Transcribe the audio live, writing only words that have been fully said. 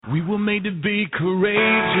We were made to be courageous.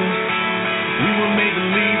 We were made to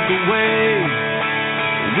lead the way.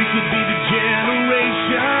 We could be the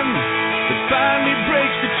generation that finally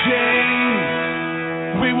breaks the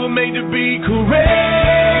chain. We were made to be courageous.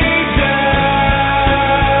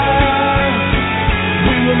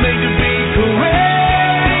 We were made to be courageous.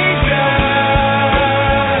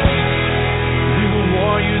 We were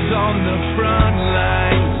warriors on the front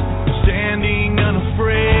lines, standing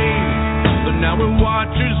unafraid. But now we're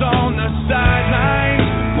watchers on the sidelines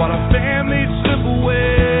while our families slip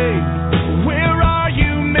away. Where are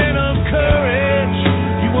you, men of courage?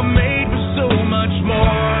 You were made for so much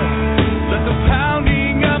more. Let the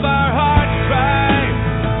pounding of our hearts cry,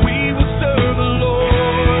 we will serve the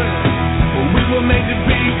Lord. We were made to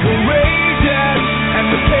be courageous and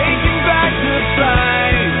we're taking back the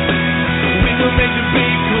fight. We were made to be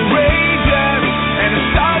courageous and it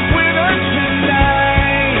starts with us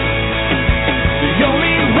tonight. The only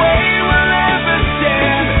way we'll ever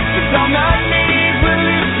stand is on our knees with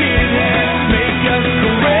lifted hands. Make us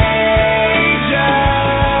courageous.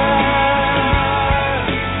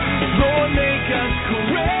 Lord, make us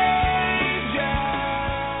courageous.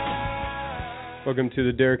 Welcome to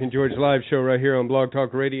the Derek and George live show right here on Blog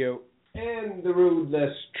Talk Radio and the road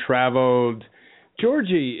less traveled.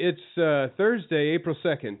 Georgie, it's Thursday, April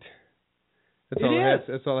 2nd. That's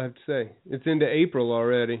all I have to say. It's into April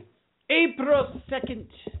already. April 2nd.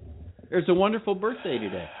 There's a wonderful birthday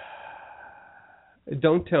today.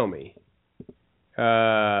 Don't tell me.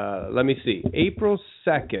 Let me see. April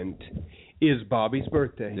 2nd is Bobby's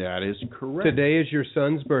birthday. That is correct. Today is your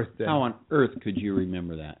son's birthday. How on earth could you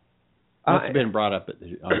remember that? It's been brought up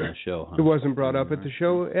on the show, huh? It wasn't brought up at the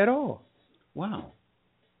show at all. Wow.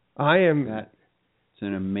 It's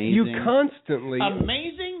an amazing... You constantly...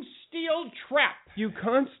 Amazing steel trap. You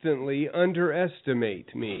constantly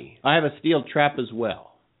underestimate me. I have a steel trap as well.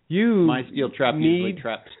 My steel trap usually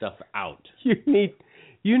traps stuff out.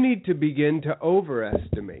 You need to begin to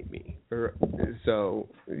overestimate me. So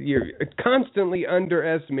you're constantly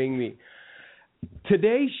underestimating me.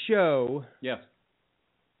 Today's show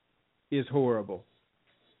is horrible.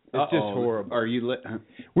 It's just horrible. Are you?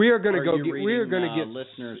 We are going to go. We are going to get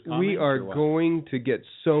listeners' comments. We are going to get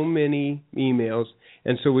so many emails,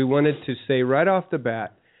 and so we wanted to say right off the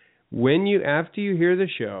bat, after you hear the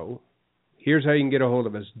show, here's how you can get a hold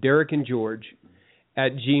of us: Derek and George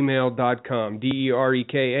 @gmail.com.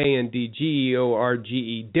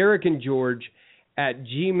 DEREKANDGEORGE. Derek and George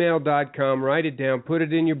 @gmail.com. Write it down. Put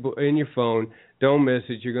it in your phone. Don't miss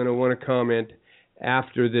it. You're going to want to comment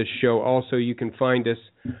after this show. Also, you can find us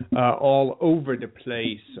all over the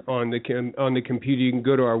place on the computer. You can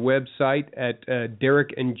go to our website at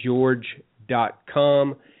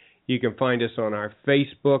derekandgeorge.com. You can find us on our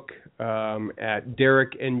Facebook at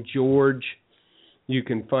Derek and George. You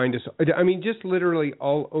can find us, just literally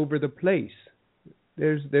all over the place.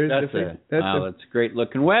 That's a great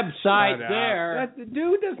looking website there.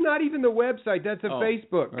 That's not even the website. That's a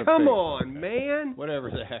Facebook. Come on, man. Whatever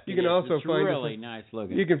the heck. You can also find really nice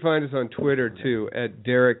looking. You can find us on Twitter too at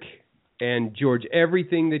Derek and George.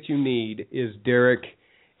 Everything that you need is Derek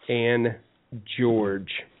and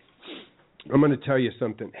George. I'm going to tell you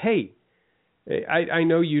something. Hey, I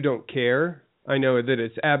know you don't care. I know that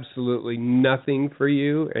it's absolutely nothing for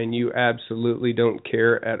you, and you absolutely don't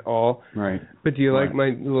care at all. Right. But do you like my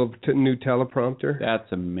little new teleprompter?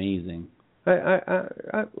 That's amazing.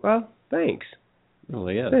 Well, thanks. It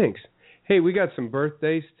really is. Thanks. Hey, we got some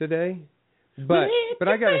birthdays today, but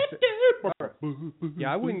I got to.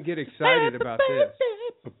 Yeah, I wouldn't get excited about this.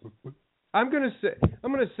 I'm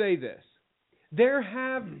gonna say this. There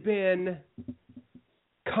have been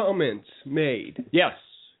comments made. Yes.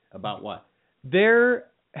 About what? There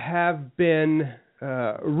have been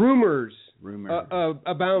rumors.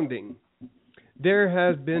 Abounding. There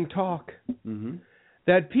has been talk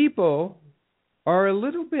that people are a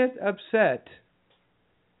little bit upset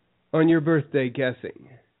on your birthday guessing.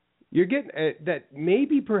 You're getting that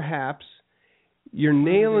maybe perhaps you're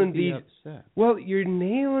nailing these. Upset? Well, you're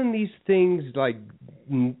nailing these things like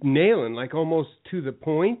almost to the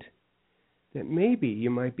point that maybe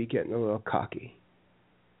you might be getting a little cocky.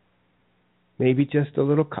 Maybe just a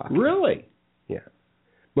little cocky. Really? Yeah.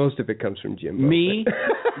 Most of it comes from Jimbo. Me,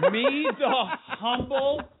 the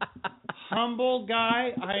humble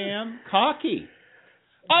guy I am, cocky.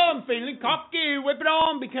 Oh, I'm feeling cocky. Whip it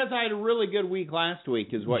on because I had a really good week last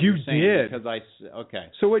week is what you're saying. You did.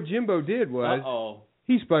 Okay. So what Jimbo did was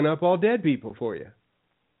he spun up all dead people for you.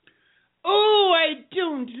 Oh, I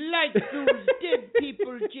don't like those dead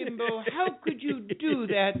people, Jimbo. How could you do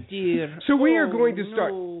that, dear? So we are going to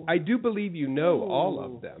start. No. I do believe you know all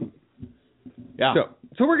of them. Yeah. So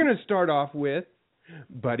So we're going to start off with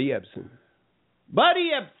Buddy Ebsen.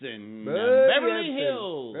 Buddy Ebsen, Beverly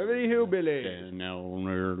Hills. Beverly Hillbilly. And now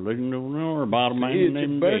we're looking over about a man It's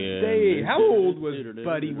named your birthday. Dan. How old was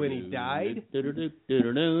Buddy when he died?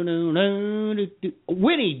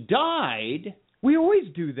 When he died? We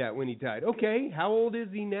always do that when he died. Okay, how old is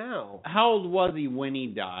he now? How old was he when he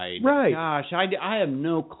died? Right. Gosh, I have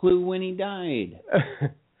no clue when he died.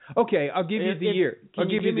 Okay, I'll give you the year. Can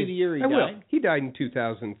you give me the year he I will. died? He died in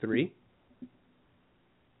 2003.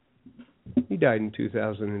 He died in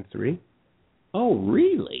 2003. Oh,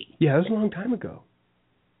 really? Yeah, that was a long time ago.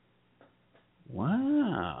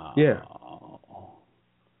 Wow. Yeah.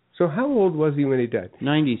 So how old was he when he died?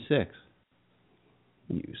 96.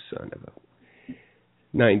 You son of a...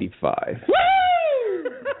 95. Woo!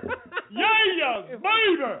 Yeah, baby!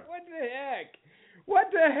 What the heck?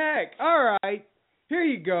 What the heck? All right. Here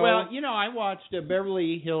you go. Well, you know, I watched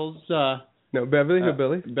Beverly Hills... no, Beverly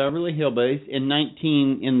Hillbillies. Beverly Hillbillies in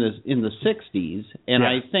the 60s, and Yeah.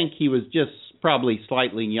 I think he was just probably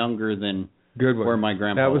slightly younger than Good one. where my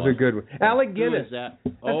grandpa That was a good one. Alec Who Guinness. is that?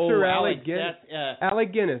 That's Oh, Sir Alec Alec Guinness. that,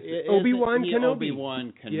 Alec Guinness. Obi-Wan Kenobi.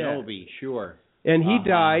 Obi-Wan Kenobi, sure. And he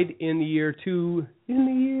died in the year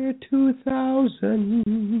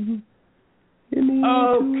 2000.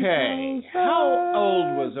 Okay. How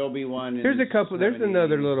old was Obi-Wan? There's a couple. There's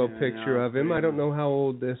another little picture of him. I don't know how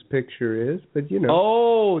old this picture is, but you know.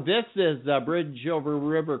 Oh, this is the Bridge over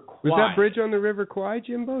River Kwai. Was that Bridge on the River Kwai,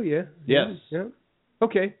 Jimbo? Yeah. Yes. Yeah.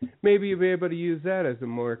 Okay. Maybe you'll be able to use that as a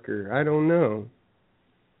marker. I don't know.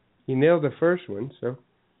 He nailed the first one, so.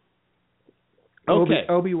 Okay.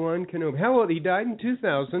 Obi-Wan Kenobi. How old? He died in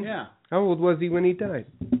 2000. Yeah. How old was he when he died?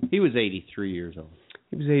 He was 83 years old.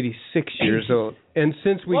 He was 86 years old. And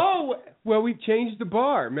since we've changed the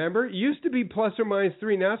bar, remember? It used to be plus or minus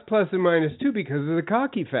 3, now it's plus or minus 2 because of the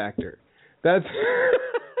cocky factor. That's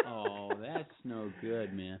Oh, that's no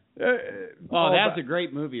good, man. Oh, That's a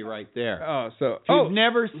great movie right there. Oh, so If you've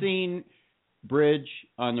never seen Bridge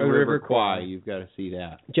on the River Kwai, you've got to see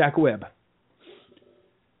that. Jack Webb.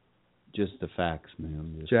 Just the facts,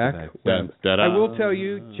 man. Just Jack the facts. Webb. Da-da. I will tell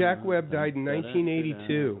you, Jack Webb died in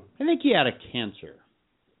 1982. I think he had a cancer.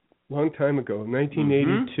 Long time ago,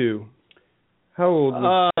 1982. How old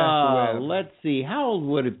was Jack Webb? Let's see. How old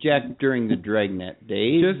would have Jack during the Dragnet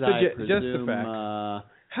days? Just the facts.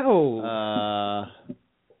 How old?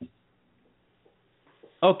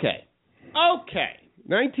 Okay.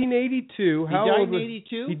 1982. How died old in was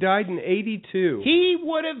 82? He died in 82. He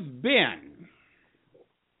would have been.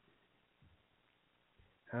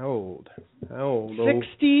 How old?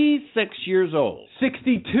 66 years old.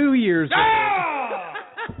 62 years old. Ah!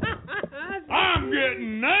 I'm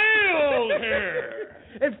getting nailed here.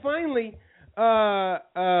 And finally,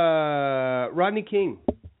 Rodney King.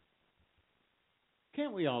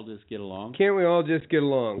 Can't we all just get along? Can't we all just get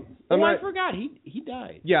along? I forgot. He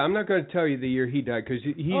died. Yeah, I'm not going to tell you the year he died because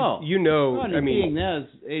you know. Rodney King.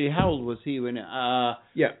 How old was he when?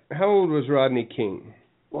 Yeah. How old was Rodney King?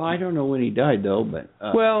 Well, I don't know when he died though, but.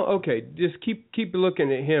 Well, okay. Just keep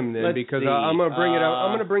looking at him then, because I'm going to bring it up. I'm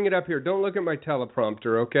going to bring it up here. Don't look at my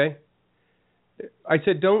teleprompter, okay? I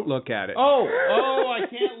said don't look at it. Oh, I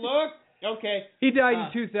can't look. Okay. He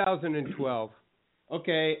died in 2012.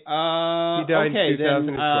 Okay. He died in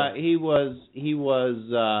 2012. Then he was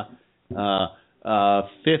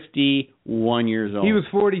 51 years old. He was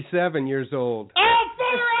 47 years old. Oh,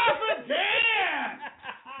 fire off again!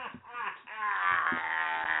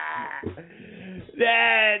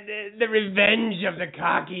 The revenge of the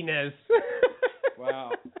cockiness.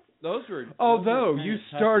 Wow. Although you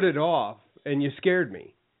started off and you scared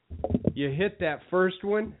me. You hit that first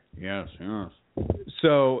one. Yes.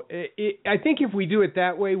 So I think if we do it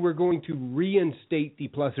that way, we're going to reinstate the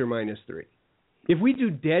plus or minus 3. If we do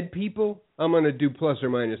dead people, I'm going to do plus or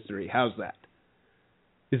minus 3. How's that?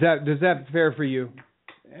 Does that fair for you?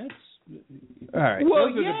 That's all right. Well,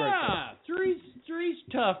 three's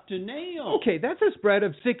tough to nail. Okay, that's a spread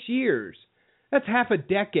of 6 years. That's half a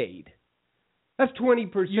decade. That's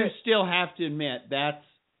 20%. You still have to admit that's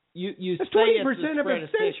you. That's say 20% of a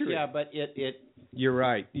century. 6, yeah, but it. You're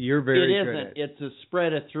right. You're very good. It isn't. It's a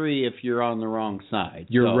spread of 3 if you're on the wrong side.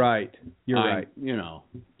 You're right. You're right. You know.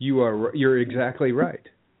 You're exactly right.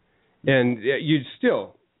 And you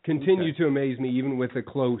still continue to amaze me, even with a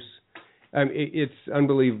close. It's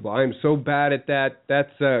unbelievable. I'm so bad at that.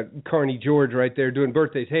 That's Carney George right there doing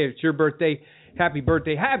birthdays. Hey, it's your birthday. Happy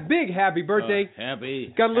birthday. Big happy birthday.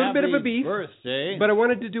 Happy. Got a little bit of a beef. Birthday. But I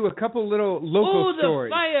wanted to do a couple little local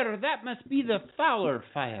stories. Oh, the fire. That must be the Fowler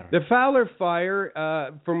fire. The Fowler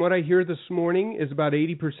fire, from what I hear this morning, is about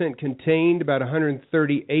 80% contained, about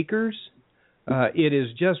 130 acres. It is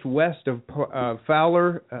just west of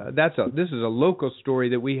Fowler. This is a local story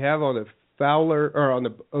that we have on the on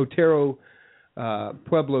the Otero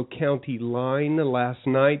Pueblo County line. Last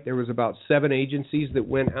night there was about 7 agencies that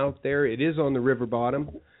went out there. It is on the river bottom.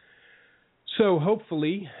 So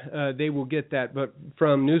hopefully they will get that. But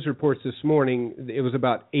from news reports this morning, it was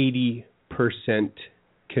about 80%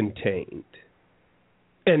 contained.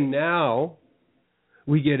 And now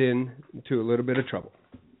we get into a little bit of trouble.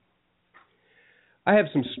 I have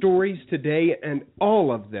some stories today, and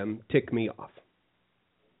all of them tick me off.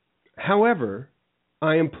 However,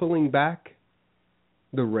 I am pulling back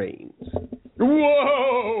the reins.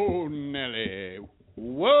 Whoa, Nelly.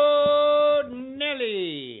 Whoa,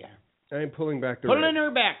 Nelly. I am pulling back the Pulling reins.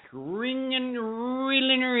 her back, ringing,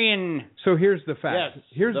 reeling her in. So here's the facts. Yes,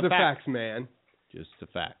 here's the facts. facts, man. Just the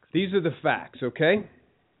facts. These are the facts, okay?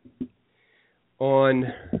 On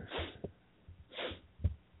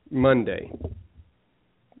Monday,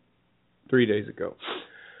 3 days ago,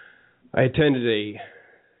 I attended a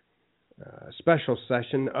special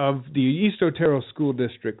session of the East Otero School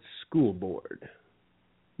District School Board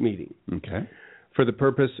meeting. Okay. For the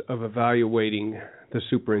purpose of evaluating the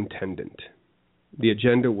superintendent. The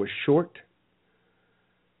agenda was short.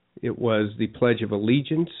 It was the Pledge of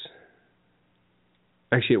Allegiance.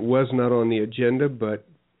 Actually, it was not on the agenda, but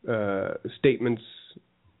statements,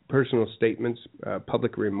 personal statements,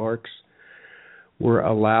 public remarks were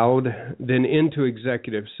allowed, then into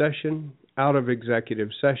executive session, out of executive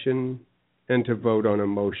session, and to vote on a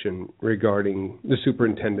motion regarding the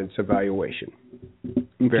superintendent's evaluation.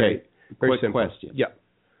 Okay. Very Quick simple. question. Yeah.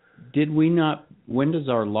 Did we not, when does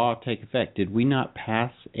our law take effect? Did we not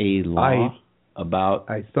pass a law about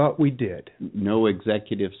I thought we did. no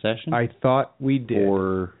executive session I thought we did.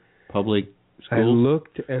 for public I schools?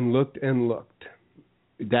 looked and looked and looked.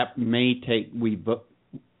 That may take,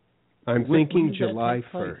 I'm When thinking does that July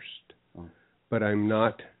take place? 1st, but I'm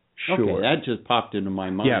not sure. Okay, that just popped into my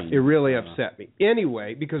mind. Yeah, it really upset me.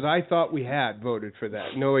 Anyway, because I thought we had voted for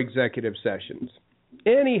that, no executive sessions.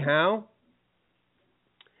 Anyhow,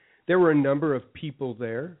 there were a number of people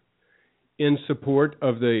there in support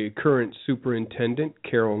of the current superintendent,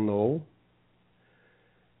 Carol Knoll,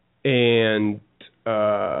 and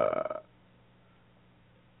so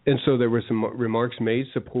there were some remarks made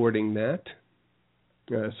supporting that,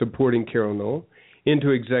 supporting Carol Knoll. Into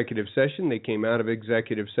executive session, they came out of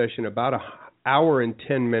executive session about an hour and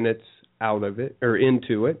 10 minutes out of it, or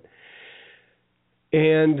into it,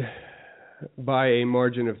 and by a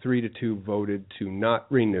margin of 3-2 voted to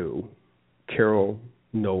not renew Carol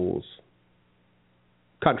Knoll's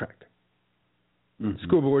contract. Mm-hmm.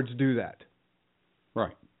 School boards do that.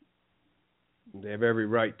 Right. They have every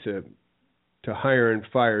right to hire and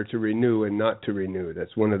fire, to renew and not to renew.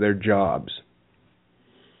 That's one of their jobs.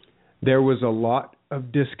 There was a lot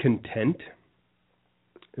of discontent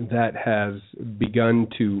that has begun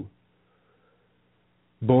to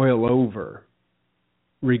boil over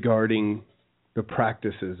regarding the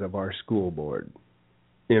practices of our school board,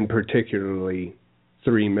 and particularly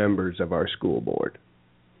 3 members of our school board.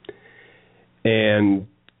 And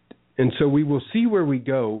so we will see where we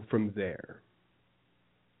go from there.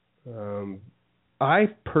 I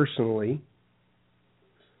personally,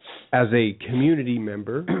 as a community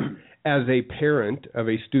member, as a parent of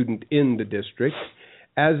a student in the district,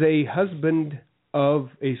 as a husband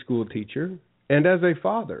of a school teacher, and as a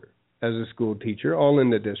father as a school teacher, all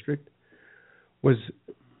in the district, was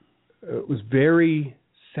very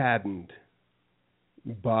saddened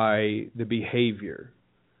by the behavior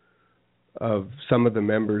of some of the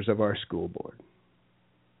members of our school board,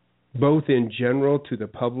 both in general to the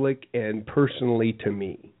public and personally to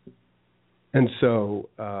me. And so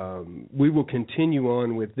we will continue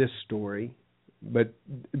on with this story, but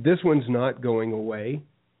this one's not going away,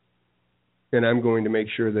 and I'm going to make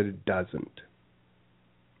sure that it doesn't.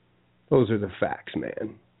 Those are the facts,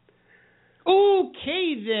 man.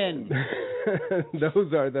 Okay, then.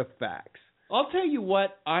 Those are the facts. I'll tell you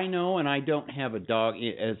what I know, and I don't have a dog.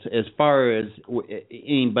 As far as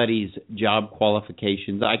anybody's job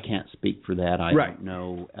qualifications, I can't speak for that. I don't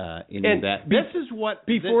know any of that. This is what...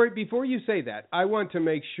 Before you say that, I want to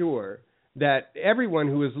make sure that everyone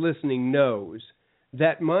who is listening knows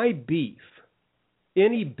that my beef,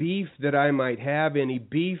 any beef that I might have, any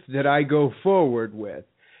beef that I go forward with,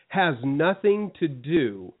 has nothing to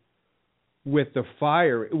do with the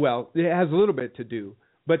fire. Well, it has a little bit to do,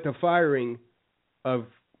 but the firing of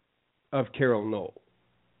Carol Knoll.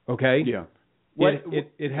 Okay? Yeah.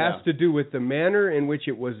 It has to do with the manner in which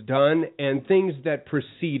it was done and things that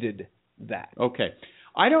preceded that. Okay.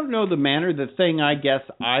 I don't know the manner. The thing I guess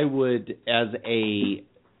I would, as a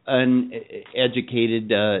uneducated,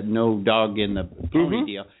 no dog in the pony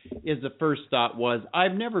deal, is the first thought was,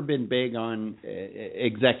 I've never been big on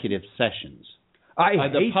executive sessions.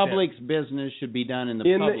 The public's business should be done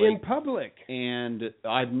in public. And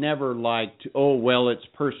I've never liked, it's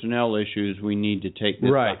personnel issues, we need to take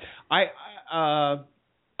this right.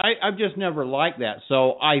 I've just never liked that.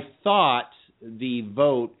 So I thought the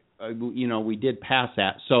vote, we did pass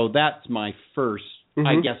that. So that's my first,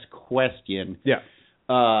 I guess, question. Yeah.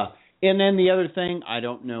 And then the other thing, I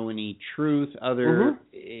don't know any truth whether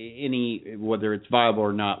it's viable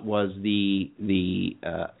or not, was the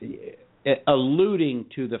alluding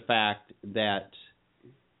to the fact that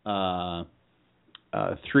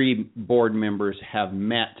 3 board members have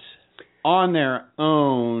met on their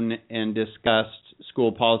own and discussed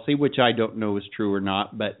school policy, which I don't know is true or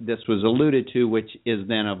not, but this was alluded to, which is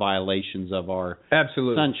then a violation of our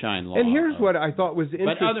Sunshine Law. And here's what I thought was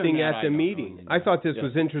interesting at the meeting. I thought this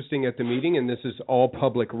was interesting at the meeting, and this is all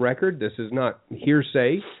public record. This is not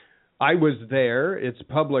hearsay. I was there. It's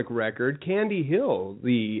public record. Candy Hill,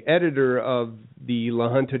 the editor of the La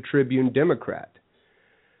Junta Tribune Democrat,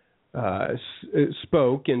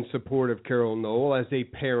 spoke in support of Carol Knoll as a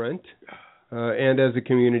parent and as a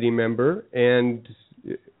community member, and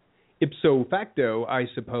ipso facto, I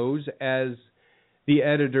suppose, as the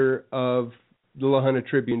editor of the La Junta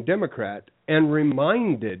Tribune Democrat, and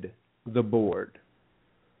reminded the board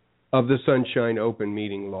of the Sunshine Open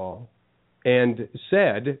Meeting Law, and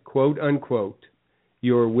said, quote unquote,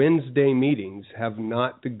 your Wednesday meetings have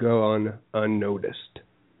not gone unnoticed,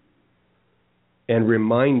 and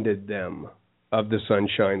reminded them of the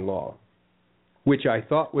Sunshine Law, which I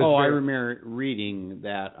thought was... I remember reading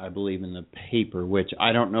that, I believe, in the paper, which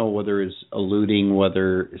I don't know whether is alluding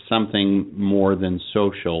whether something more than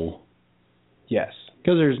social. Yes.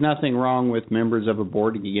 Because there's nothing wrong with members of a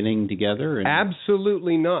board getting together. And,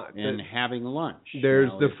 absolutely not. And having lunch. There's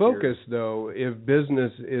the focus, though, if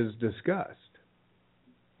business is discussed.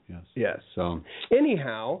 Yes. So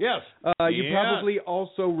anyhow, yes. You probably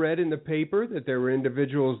also read in the paper that there were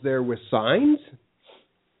individuals there with signs.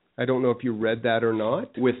 I don't know if you read that or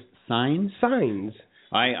not. With signs? Signs.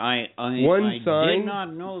 I did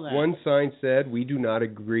not know that. One sign said, "We do not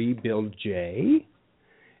agree, Bill J."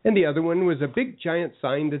 And the other one was a big giant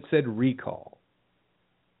sign that said recall.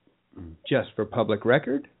 Just for public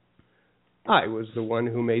record, I was the one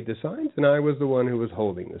who made the signs, and I was the one who was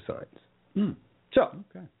holding the signs. So,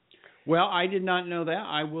 okay. Well, I did not know that.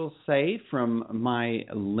 I will say, from my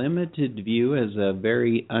limited view as a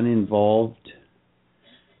very uninvolved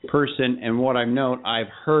person, and what I've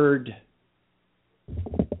heard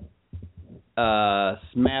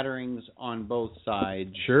smatterings on both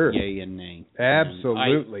sides, sure, yay and nay.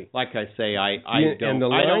 Absolutely. Like I say, I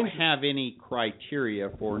don't have any criteria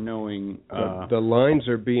for knowing. The lines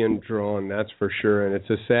are being drawn, that's for sure, and it's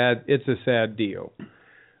a sad deal.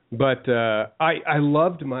 But I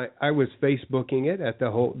loved I was Facebooking it at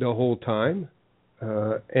the whole time,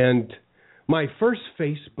 and my first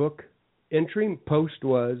Facebook entry post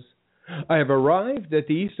was, I have arrived at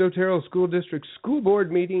the East Otero School District School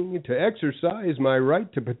Board meeting to exercise my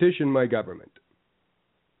right to petition my government.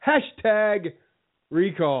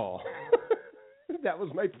 #recall. That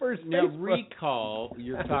was my first Now, Facebook. Recall,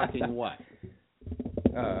 you're talking what?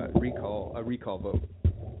 A recall vote.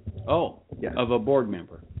 Oh, yes. Of a board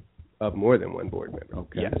member. Of more than one board member.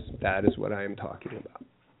 Okay. Yes, that is what I am talking about.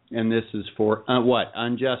 And this is for what?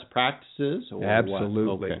 Unjust practices? Or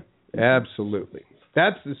absolutely. What? Okay. Absolutely.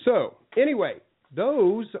 So, anyway,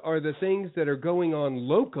 those are the things that are going on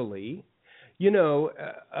locally. So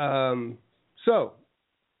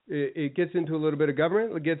it gets into a little bit of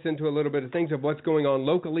government. It gets into a little bit of things of what's going on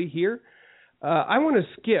locally here. I want to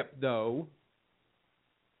skip, though,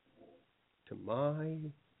 to my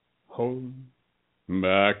home.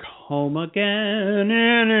 Back home again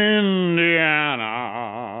in Indiana.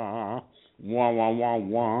 Wah, wah, wah,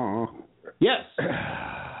 wah. Yes.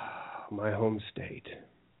 My home state.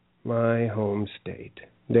 My home state.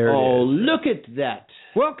 There it is. Oh, look at that.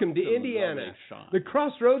 Welcome to Indiana, the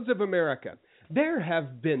crossroads of America. There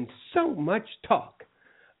have been so much talk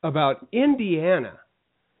about Indiana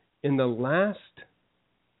in the last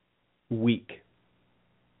week.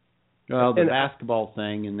 Well, the basketball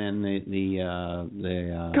thing, and then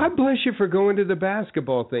the God bless you for going to the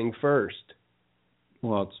basketball thing first.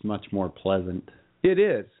 Well, it's much more pleasant. It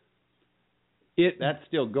is. That's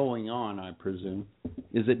still going on, I presume.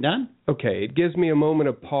 Is it done? Okay, it gives me a moment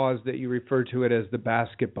of pause that you refer to it as the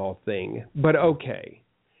basketball thing, but okay.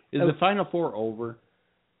 Is the Final Four over?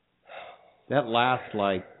 That lasts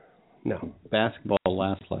no. Basketball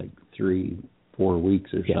lasts 3-4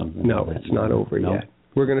 weeks or something. No, it's not over yet.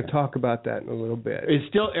 We're going to talk about that in a little bit.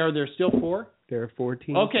 Are there still 4? There are 4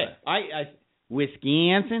 teams. Okay.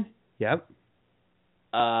 Wisconsin. Yep.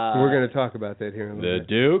 We're going to talk about that here in a little bit.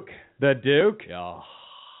 Duke. The Duke. Yeah.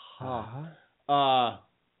 Uh-huh.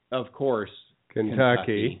 Of course.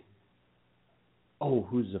 Kentucky. Oh,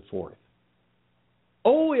 who's the 4th?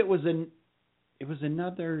 Oh, it was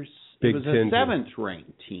another. Big it was Ten a 7th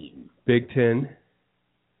ranked team. Big Ten.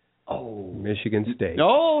 Oh, Michigan State.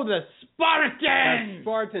 Oh, the Spartans. The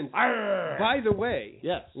Spartans. Arr. By the way,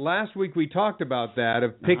 yes. Last week we talked about that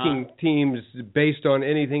of picking teams based on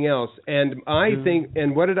anything else, and I think.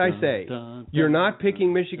 And what did I say? You're not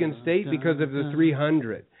picking Michigan State because of the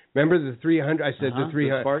 300. Remember the 300? I said the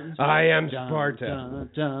 300. I am Sparta.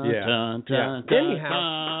 Yeah.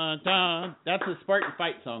 Anyhow, that's a Spartan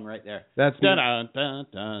fight song right there. That's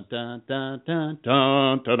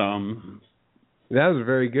that was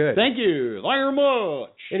very good. Thank you very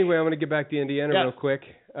much. Anyway, I'm going to get back to Indiana real quick.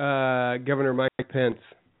 Governor Mike Pence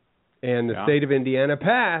and the state of Indiana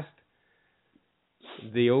passed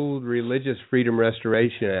the old Religious Freedom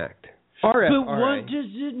Restoration Act. RFRA. But what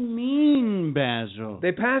does it mean, Basil?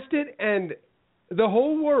 They passed it, and the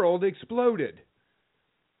whole world exploded.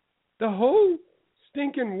 The whole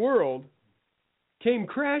stinking world came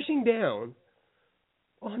crashing down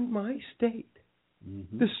on my state,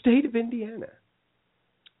 the state of Indiana.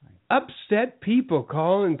 Upset people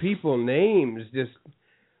calling people names.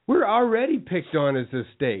 We're already picked on as a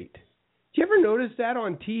state. Do you ever notice that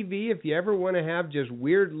on TV? If you ever want to have just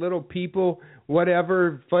weird little people,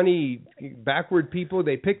 whatever, funny, backward people,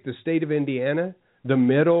 they pick the state of Indiana, the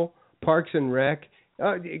middle, Parks and Rec.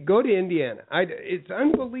 Go to Indiana. It's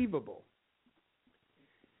unbelievable.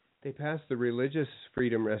 They passed the Religious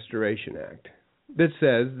Freedom Restoration Act that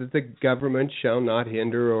says that the government shall not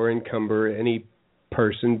hinder or encumber any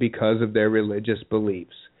person because of their religious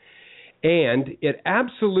beliefs. And it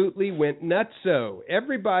absolutely went nutso.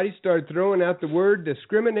 Everybody started throwing out the word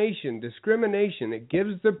discrimination. Discrimination. It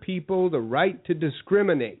gives the people the right to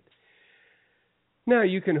discriminate. Now,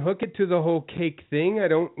 you can hook it to the whole cake thing. I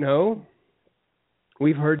don't know.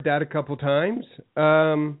 We've heard that a couple times.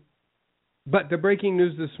 But the breaking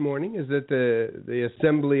news this morning is that the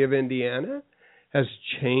Assembly of Indiana has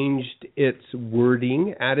changed its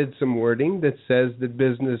wording, added some wording that says that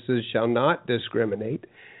businesses shall not discriminate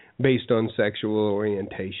based on sexual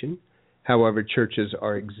orientation. However, churches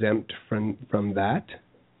are exempt from that.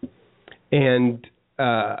 And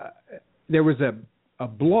there was a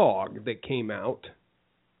blog that came out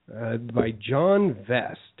by John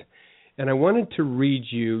Vest, and I wanted to read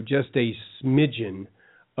you just a smidgen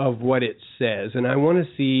of what it says, and I want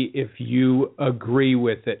to see if you agree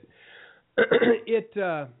with it.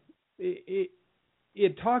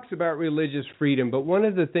 It talks about religious freedom, but one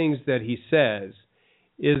of the things that he says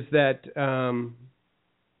is that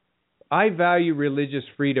I value religious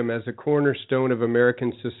freedom as a cornerstone of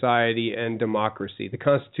American society and democracy. The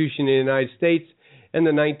Constitution of the United States and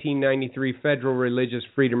the 1993 Federal Religious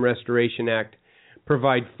Freedom Restoration Act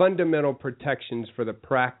provide fundamental protections for the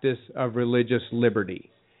practice of religious liberty.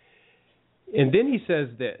 And then he says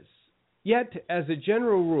this: yet, as a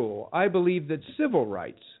general rule, I believe that civil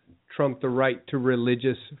rights trump the right to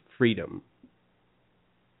religious freedom.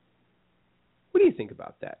 What do you think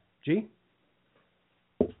about that, G?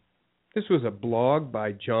 This was a blog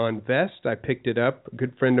by John Vest. I picked it up. A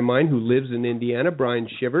good friend of mine who lives in Indiana, Brian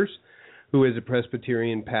Shivers, who is a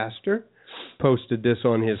Presbyterian pastor, posted this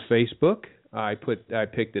on his Facebook. I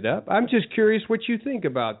picked it up. I'm just curious what you think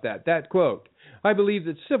about that quote. I believe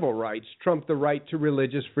that civil rights trump the right to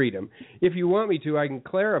religious freedom. If you want me to, I can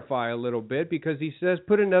clarify a little bit, because he says,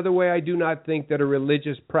 put another way, I do not think that a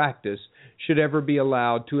religious practice should ever be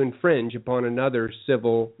allowed to infringe upon another's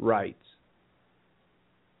civil rights.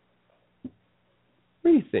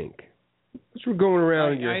 What do you think? What's going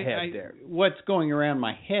around in your head there? What's going around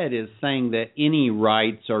my head is saying that any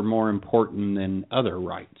rights are more important than other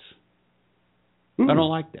rights. I don't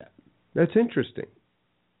like that. That's interesting.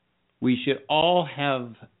 We should all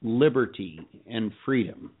have liberty and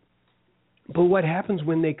freedom. But what happens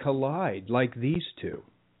when they collide, like these two?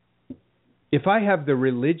 If I have the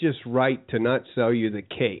religious right to not sell you the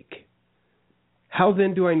cake, how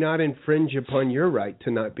then do I not infringe upon your right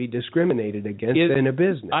to not be discriminated against in a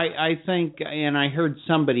business? I think, and I heard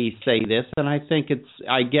somebody say this, and I think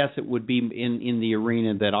I guess it would be in the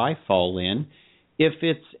arena that I fall in. If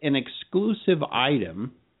it's an exclusive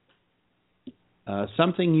item,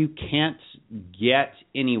 something you can't get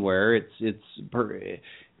anywhere,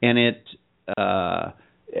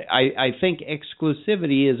 I think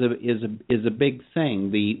exclusivity is a big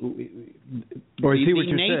thing. The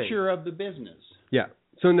nature of the business. Yeah.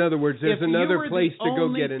 So in other words, there's another place to go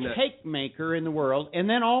get a nut. Cake maker in the world, and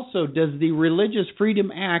then also, does the Religious Freedom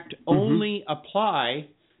Act only apply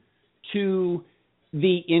to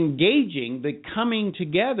the engaging, the coming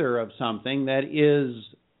together of something that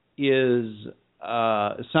is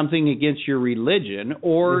something against your religion,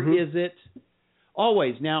 or is it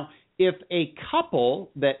always? Now, if a couple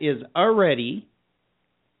that is already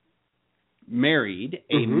married,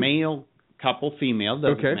 a male couple, female,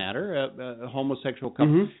 doesn't matter, a homosexual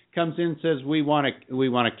couple comes in and says, we want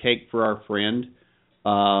a cake for our friend.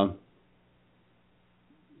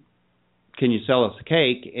 Can you sell us a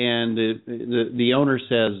cake? And the owner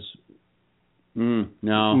says,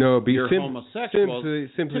 no, you're homosexual.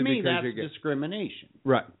 Simply to me, because that's discrimination.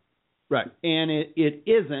 Right. And it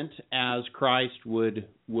isn't as Christ would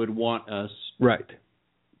want us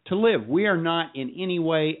to live. We are not in any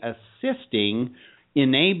way assisting,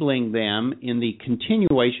 enabling them in the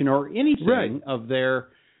continuation or anything of their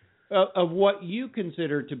of what you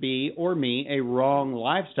consider to be, or me, a wrong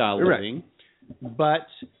lifestyle living. But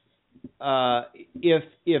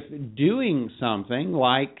if doing something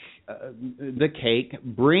like the cake,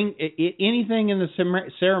 bring anything in the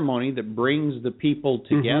ceremony that brings the people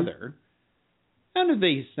together, none of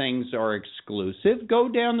these things are exclusive. Go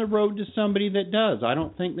down the road to somebody that does. I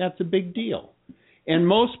don't think that's a big deal. And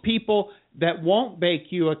most people that won't bake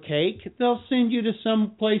you a cake, they'll send you to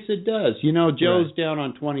some place that does. You know, Joe's down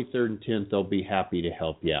on 23rd and 10th. They'll be happy to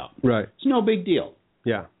help you out. Right. It's no big deal.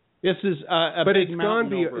 Yeah. This is a but big it's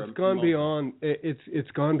mountain gone over it's gone beyond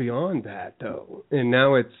it's gone beyond that though, and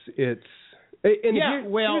now it's and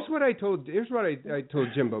here's what I told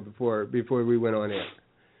Jimbo before we went on air,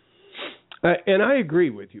 and I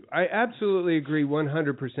agree with you. I absolutely agree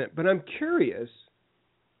 100%. But I'm curious,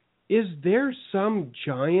 is there some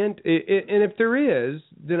giant? And if there is,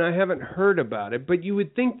 then I haven't heard about it. But you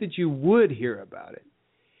would think that you would hear about it.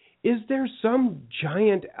 Is there some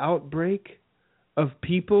giant outbreak of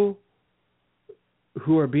people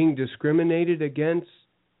who are being discriminated against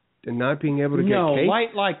and not being able to get cake?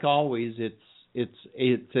 No, like always, it's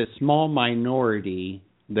a small minority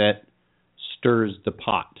that stirs the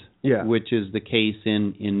pot, which is the case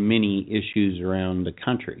in many issues around the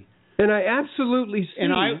country. And I absolutely see.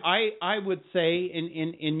 And I would say,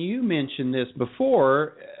 and you mentioned this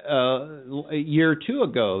before, a year or two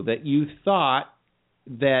ago, that you thought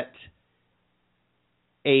that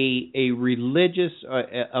a religious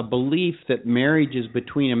a belief that marriage is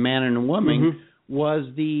between a man and a woman was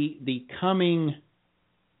the coming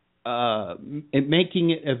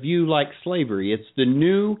making it a view like slavery. It's the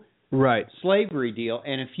new slavery deal,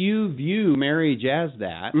 and if you view marriage as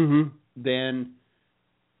that, then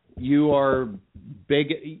you are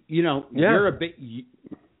big. You know, you're a big.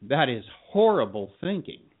 That is horrible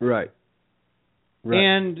thinking. Right.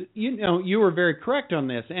 And, you know, you were very correct on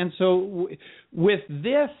this. And so with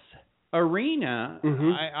this arena,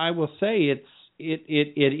 I will say it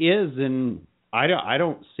is, and I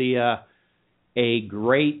don't see a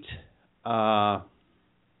great model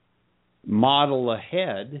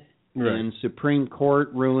ahead in Supreme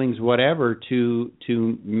Court rulings, whatever, to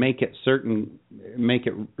make it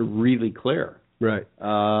really clear. Right.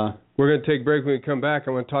 We're going to take a break. When we come back,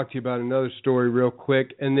 I want to talk to you about another story real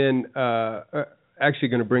quick, and then actually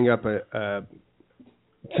going to bring up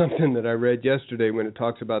something that I read yesterday when it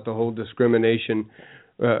talks about the whole discrimination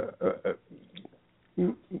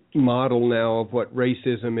model now of what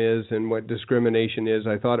racism is and what discrimination is.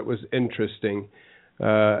 I thought it was interesting,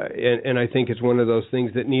 and I think it's one of those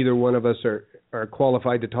things that neither one of us are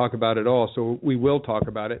qualified to talk about at all, so we will talk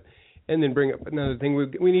about it. And then bring up another thing.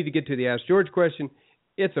 We need to get to the Ask George question.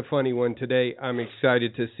 It's a funny one today. I'm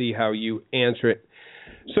excited to see how you answer it.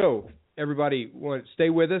 So, everybody, stay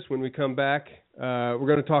with us when we come back. We're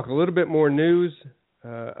going to talk a little bit more news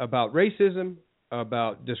about racism,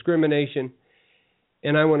 about discrimination,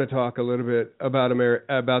 and I want to talk a little bit about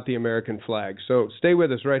the American flag. So, stay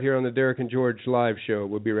with us right here on the Derek and George live show.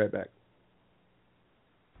 We'll be right back.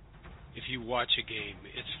 If you watch a game,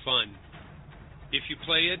 it's fun. If you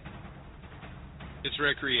play it, it's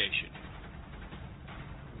recreation.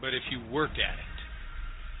 But if you work at it,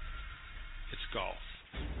 it's golf.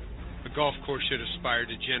 A golf course should aspire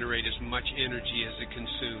to generate as much energy as it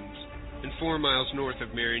consumes. And 4 miles north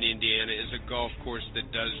of Marion, Indiana is a golf course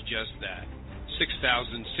that does just that.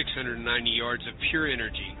 6,690 yards of pure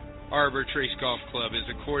energy. Arbor Trace Golf Club is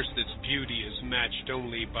a course that's beauty is matched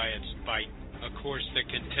only by its bite. A course that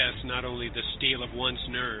can test not only the steel of one's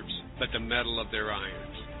nerves, but the metal of their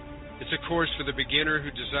irons. It's a course for the beginner who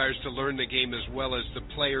desires to learn the game as well as the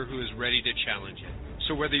player who is ready to challenge it.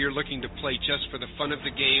 So whether you're looking to play just for the fun of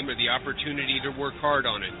the game or the opportunity to work hard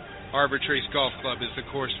on it, Arbor Trace Golf Club is the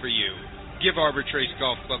course for you. Give Arbor Trace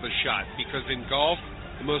Golf Club a shot, because in golf,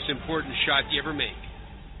 the most important shot you ever make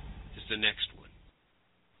is the next one.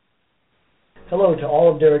 Hello to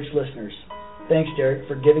all of Derek's listeners. Thanks, Derek,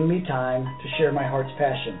 for giving me time to share my heart's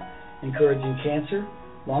passion, encouraging cancer,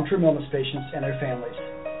 long-term illness patients, and their families.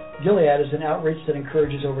 Gilead is an outreach that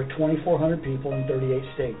encourages over 2,400 people in 38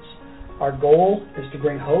 states. Our goal is to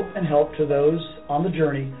bring hope and help to those on the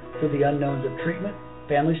journey through the unknowns of treatment,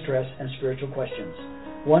 family stress, and spiritual questions.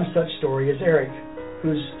 One such story is Eric,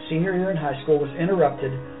 whose senior year in high school was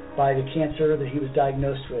interrupted by the cancer that he was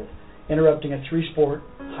diagnosed with, interrupting a 3-sport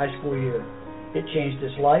high school year. It changed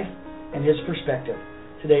his life and his perspective.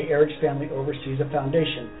 Today, Eric's family oversees a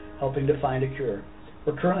foundation helping to find a cure.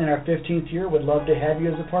 We're currently in our 15th year. Would love to have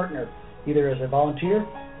you as a partner, either as a volunteer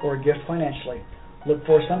or a gift financially. Look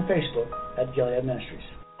for us on Facebook at Gilead Ministries.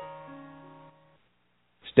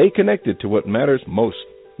 Stay connected to what matters most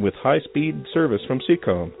with high-speed service from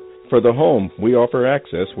Seacom. For the home, we offer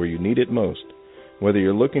access where you need it most. Whether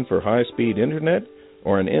you're looking for high-speed internet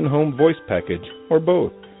or an in-home voice package or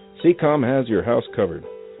both, Seacom has your house covered.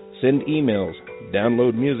 Send emails,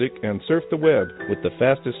 download music, and surf the web with the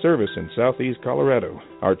fastest service in southeast Colorado.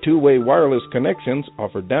 Our two-way wireless connections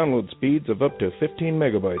offer download speeds of up to 15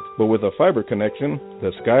 megabytes, but with a fiber connection,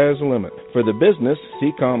 the sky is the limit. For the business,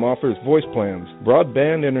 Seacom offers voice plans,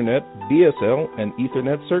 broadband internet, DSL, and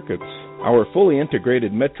Ethernet circuits. Our fully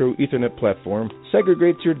integrated Metro Ethernet platform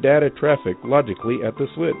segregates your data traffic logically at the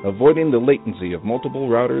slit, avoiding the latency of multiple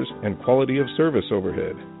routers and quality of service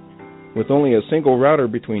overhead. With only a single router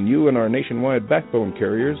between you and our nationwide backbone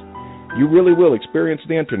carriers, you really will experience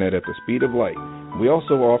the internet at the speed of light. We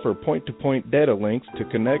also offer point-to-point data links to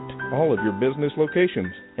connect all of your business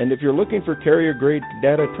locations. And if you're looking for carrier-grade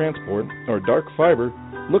data transport or dark fiber,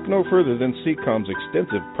 look no further than Seacom's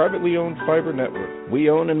extensive privately owned fiber network. We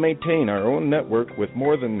own and maintain our own network with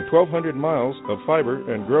more than 1,200 miles of fiber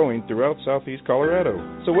and growing throughout southeast Colorado.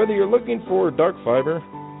 So whether you're looking for dark fiber,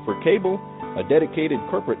 for cable, a dedicated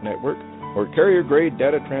corporate network, or carrier-grade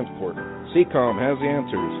data transport, Seacom has the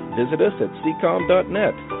answers. Visit us at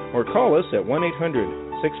seacom.net or call us at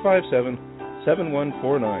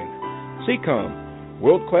 1-800-657-7149. Seacom,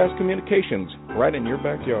 world-class communications right in your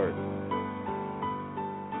backyard.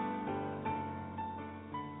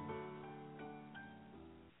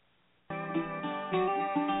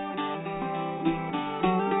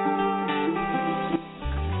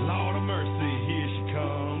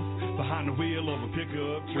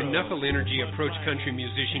 When Knuckle Energy approached country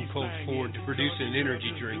musician Colt Ford to produce an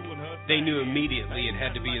energy drink, they knew immediately it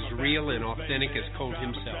had to be as real and authentic as Colt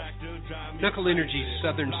himself. Knuckle Energy's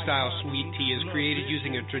Southern-style sweet tea is created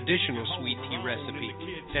using a traditional sweet tea recipe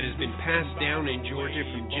that has been passed down in Georgia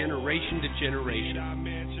from generation to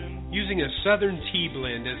generation. Using a Southern tea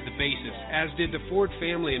blend as the basis, as did the Ford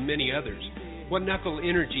family and many others, what Knuckle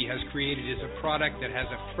Energy has created is a product that has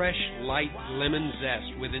a fresh, light lemon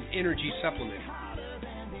zest with an energy supplement.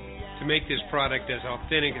 To make this product as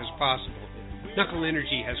authentic as possible, Knuckle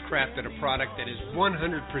Energy has crafted a product that is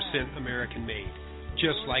 100% American-made,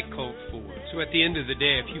 just like Colt Ford. So at the end of the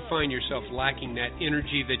day, if you find yourself lacking that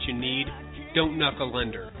energy that you need, don't knuckle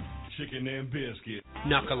under. Chicken and biscuit.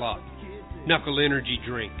 Knuckle up. Knuckle Energy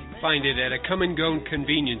drink. Find it at a come-and-go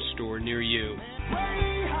convenience store near you.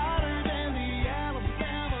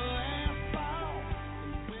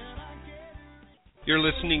 You're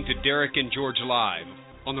listening to Derek and George Live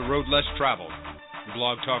on the Road Less Traveled,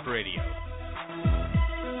 Blog Talk Radio.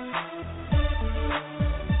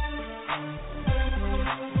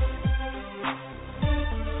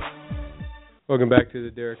 Welcome back to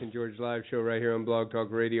the Derek and George Live show right here on Blog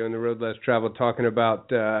Talk Radio and the Road Less Traveled, talking about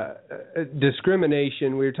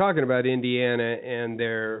discrimination. We were talking about Indiana and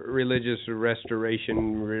their Religious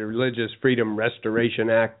Freedom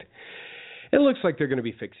Restoration Act. It looks like they're going to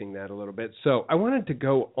be fixing that a little bit. So I wanted to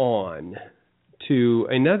go on to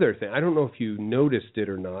another thing. I don't know if you noticed it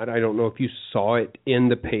or not. I don't know if you saw it in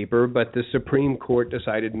the paper, but the Supreme Court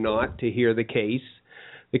decided not to hear the case,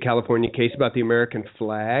 the California case about the American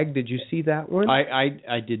flag. Did you see that one?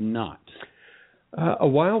 I did not. A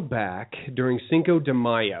while back during Cinco de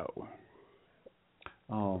Mayo.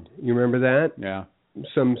 Oh. You remember that? Yeah.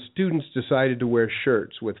 Some students decided to wear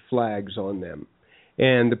shirts with flags on them.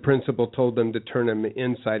 And the principal told them to turn them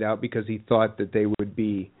inside out because he thought that they would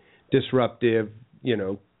be disruptive,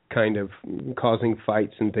 kind of causing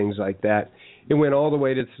fights and things like that. It went all the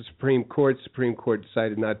way to the Supreme Court. Supreme Court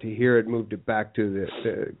decided not to hear it, moved it back to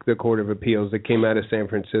the Court of Appeals that came out of San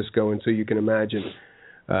Francisco. And so you can imagine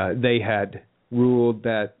they had ruled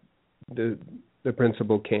that the The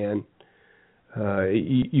principal can.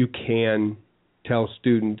 You can tell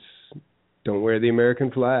students, don't wear the American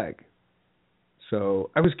flag. So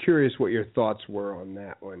I was curious what your thoughts were on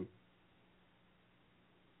that one.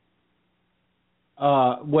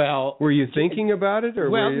 Well, were you thinking about it, or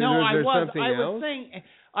well, were you, no, was there I was. something I else? was saying,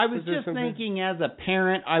 I was just something? thinking, as a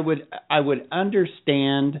parent, I would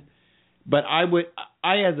understand, but I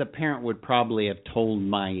as a parent would probably have told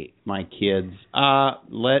my kids,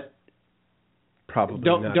 Probably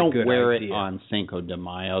don't not a good wear idea. it on Cinco de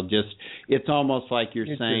Mayo. It's almost like you're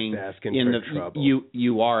saying just asking for trouble.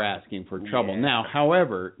 You are asking for trouble. Yeah. Now,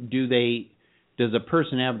 however, does a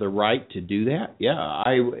person have the right to do that? Yeah,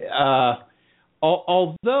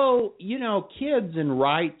 although, kids and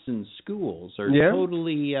rights in schools are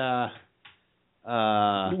totally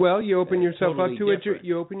well, you open yourself totally up to different.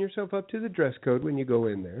 You open yourself up to the dress code when you go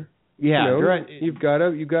in there. Yeah, right. You've got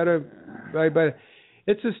to but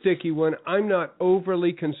it's a sticky one. I'm not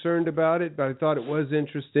overly concerned about it, but I thought it was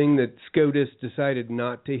interesting that SCOTUS decided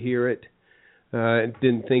not to hear it.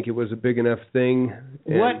 Didn't think it was a big enough thing.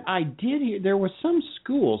 What I did hear, there was some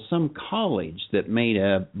school, some college that made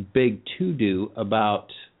a big to-do about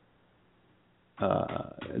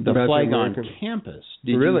the flag on campus.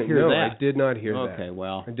 Did really? you hear that? I did not hear that. Okay,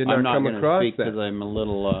 well, I did not I'm not come going across to speak that. because I'm a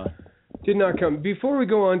little... Did not come. Before we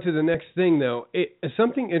go on to the next thing, though,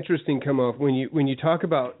 something interesting come off when you talk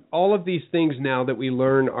about all of these things now that we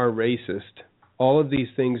learn are racist, all of these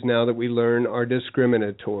things now that we learn are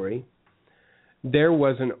discriminatory. There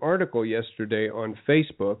was an article yesterday on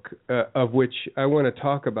Facebook of which I want to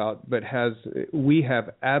talk about, but we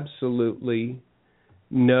have absolutely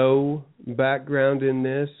no background in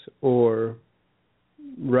this or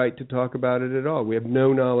right to talk about it at all. We have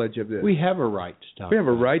no knowledge of this. We have a right to talk. We have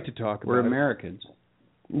a right to talk about it. We're Americans.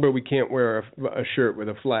 But we can't wear a shirt with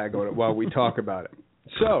a flag on it while we talk about it.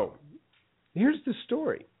 So, here's the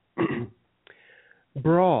story.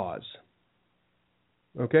 Bras.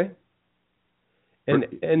 Okay? And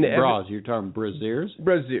bras, you're talking brassieres?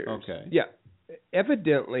 Brassieres. Okay. Yeah.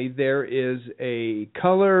 Evidently, there is a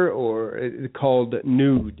color called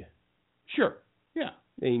nude. Sure. Yeah.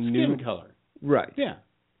 Skin color. Right. Yeah.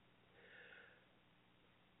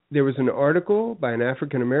 There was an article by an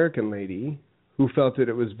African American lady who felt that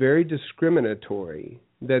it was very discriminatory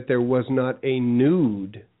that there was not a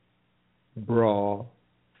nude bra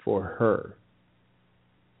for her.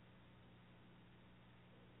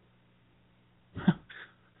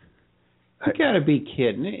 You got to be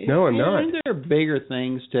kidding. No, I'm not. Aren't there bigger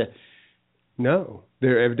things to... No,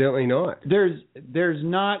 they're evidently not. There's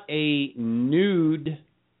not a nude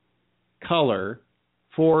color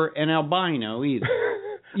for an albino either.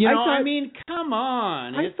 I mean, come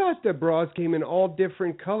on. I thought the bras came in all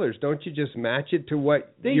different colors. Don't you just match it to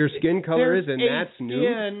what your skin color is, and that's nude?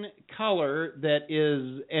 There's a skin color that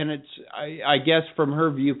is, and it's, I guess from her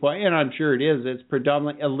viewpoint, and I'm sure it is, it's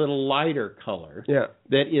predominantly a little lighter color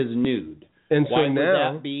that is nude. And why so would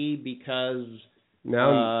now, that be? Because...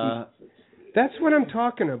 Now, that's what I'm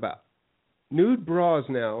talking about. Nude bras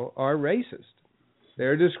now are racist.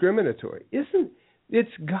 They're discriminatory. It's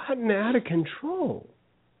gotten out of control.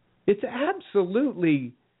 It's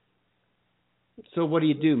absolutely. So what do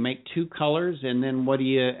you do? Make two colors, and then how do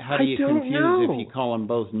you confuse if you call them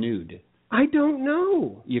both nude? I don't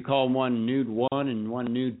know. You call one nude 1 and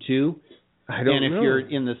one nude 2? I don't know. And if you're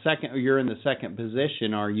in the second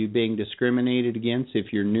position, are you being discriminated against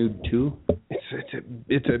if you're nude 2?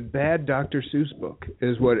 It's a bad Dr. Seuss book,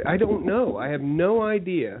 is what. I don't know. I have no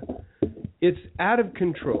idea. It's out of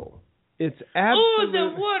control. It's absolutely.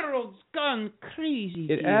 Oh, the world's gone crazy.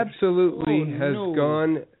 It absolutely has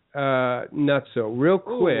gone nuts. So real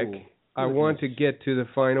quick, I want to get to the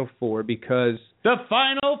Final Four because. The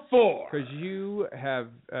Final Four. Because you have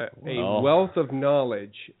a wealth of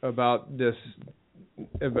knowledge about this.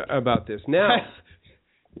 Now.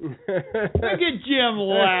 Look at Jim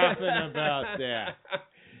laughing about that.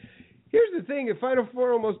 Here's the thing: the Final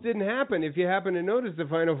Four almost didn't happen. If you happen to notice, the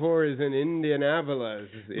Final Four is in Indianapolis.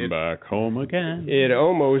 Back home again. It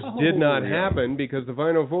almost did not happen because the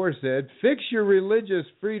Final Four said, "Fix your Religious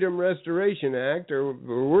Freedom Restoration Act, or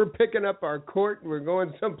we're picking up our court and we're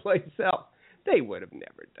going someplace else." They would have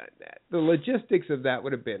never done that. The logistics of that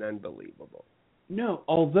would have been unbelievable. No,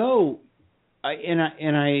 although, I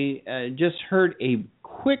just heard a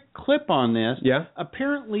quick clip on this. Yeah.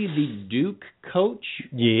 Apparently, the Duke coach.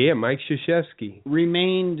 Yeah, Mike Krzyzewski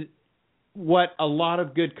remained what a lot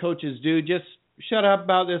of good coaches do. Just shut up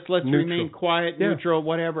about this. Let's remain quiet, neutral,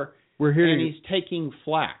 whatever. We're here. And he's taking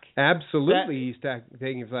flack. Absolutely, he's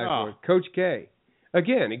taking flack for it. Coach K.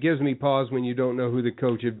 Again, it gives me pause when you don't know who the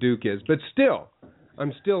coach of Duke is. But still,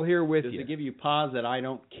 I'm still here with Does you. it give you pause that I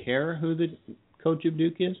don't care who the coach of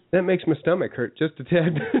Duke is? That makes my stomach hurt just a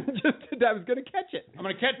tad. I was going to catch it. I'm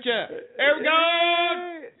going to catch you. There we go.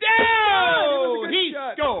 No! He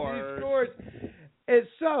scored. He scores. And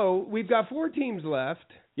so we've got 4 teams left.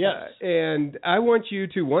 Yes. And I want you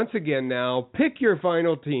to once again now pick your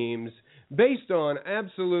final teams based on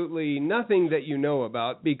absolutely nothing that you know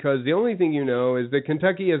about, because the only thing you know is that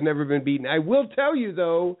Kentucky has never been beaten. I will tell you,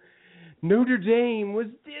 though, Notre Dame was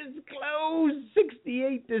this close,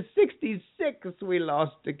 68-66. We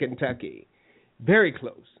lost to Kentucky. Very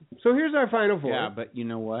close. So here's our Final Four. Yeah, but you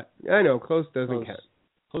know what? I know, close doesn't count.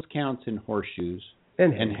 Close counts in horseshoes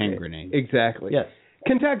and hand grenades. Exactly. Yes.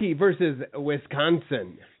 Kentucky versus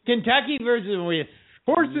Wisconsin. Kentucky versus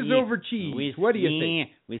Horses over cheese. What do you think?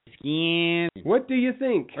 Wisconsin. What do you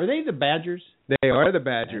think? Are they the Badgers? They are the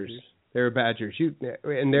Badgers. They're Badgers.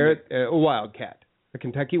 And they're a Wildcat. A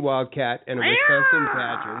Kentucky Wildcat and a Wisconsin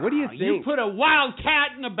Badger. What do you think? You put a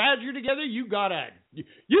Wildcat and a Badger together, you got a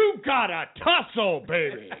tussle,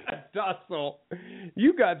 baby. Tussle.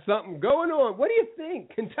 You got something going on. What do you think?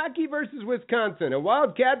 Kentucky versus Wisconsin. A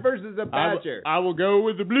Wildcat versus a Badger. I will go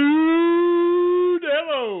with the Blue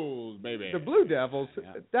Devils, baby. The Blue Devils?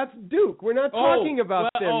 Yeah. That's Duke. We're not talking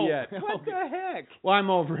about them yet. What the heck? Well, I'm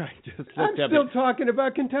over. I just looked I'm still talking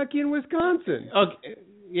about Kentucky and Wisconsin. Okay.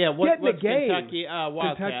 Yeah, what's Kentucky?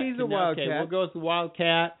 Wildcat. Kentucky's a Wildcat. Okay, we'll go with the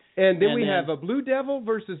Wildcat. And then we have a Blue Devil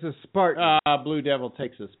versus a Spartan. Blue Devil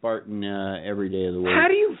takes a Spartan every day of the week. How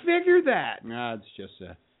do you figure that? It's just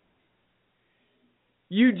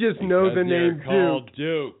you just know the name Duke. Called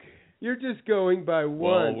Duke. You're just going by one.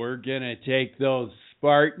 Well, we're going to take those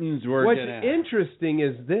Spartans. What's interesting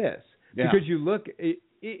is this. Because you look,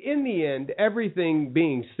 in the end, everything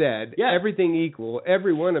being said, everything equal,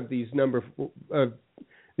 every one of these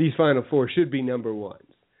these Final Four should be number ones.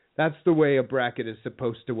 That's the way a bracket is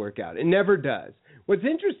supposed to work out. It never does. What's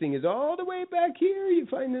interesting is all the way back here, you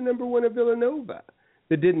find the number one of Villanova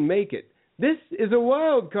that didn't make it. This is a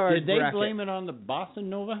wild card bracket. Did they blame it on the Bossa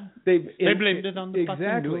Nova? They blamed it on the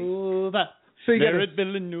Bossa Nova. So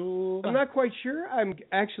Villanova. I'm not quite sure. I'm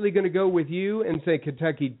actually going to go with you and say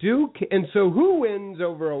Kentucky Duke. And so who wins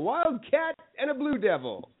over a Wildcat and a Blue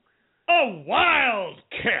Devil? A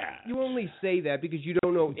Wildcat. You only say that because you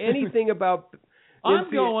don't know anything about.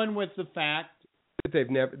 I'm going with the fact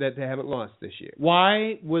that they haven't lost this year.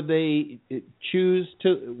 Why would they choose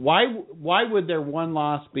to? Why would their one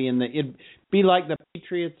loss be it'd be like the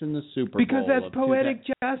Patriots in the Super Bowl? Because that's poetic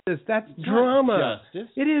justice. That's drama. Justice.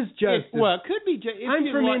 It is justice. It could be.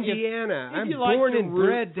 I'm from Indiana. I'm born and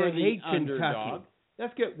bred to hate Kentucky.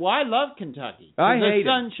 That's good. Well, I love Kentucky. I hate the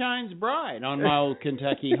sun shines bright on my old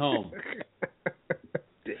Kentucky home.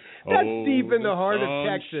 That's deep in the heart of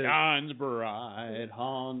Texas. Shines bright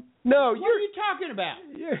on. No, what are you talking about?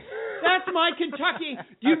 That's my Kentucky.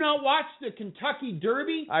 Do you not watch the Kentucky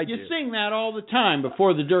Derby? You sing that all the time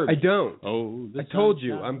before the Derby. I don't. I told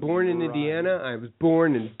you, I'm born in Indiana. I was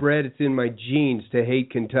born and bred. It's in my genes to hate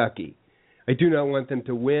Kentucky. I do not want them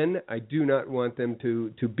to win. I do not want them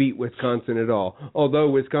to beat Wisconsin at all. Although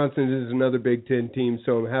Wisconsin is another Big Ten team,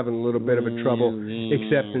 so I'm having a little bit of a trouble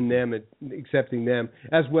accepting them,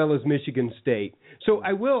 as well as Michigan State. So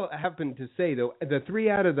I will happen to say, though, the 3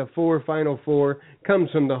 out of the 4 Final Four comes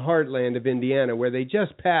from the heartland of Indiana, where they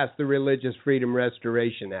just passed the Religious Freedom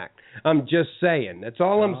Restoration Act. I'm just saying. That's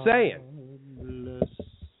all I'm saying.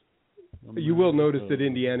 You will notice that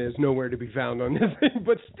Indiana is nowhere to be found on this thing,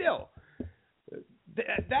 but still.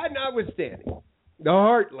 That notwithstanding, the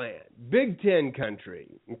heartland, Big Ten country,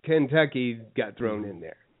 Kentucky got thrown in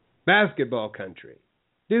there. Basketball country.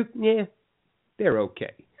 Duke, they're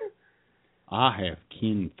okay. I have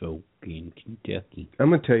kinfolk in Kentucky. I'm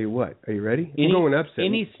going to tell you what. Are you ready? I'm going upset.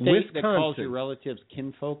 Any state Wisconsin. that calls your relatives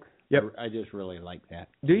kinfolk, yep. I just really like that.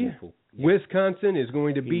 Do you? Yep. Wisconsin is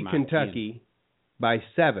going to beat Kentucky by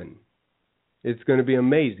 7. It's going to be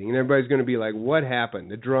amazing. And everybody's going to be like, what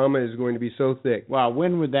happened? The drama is going to be so thick. Wow,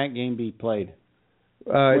 when would that game be played?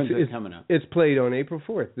 When's it coming up? It's played on April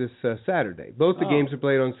 4th, this Saturday. Both the games are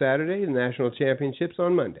played on Saturday, the national championships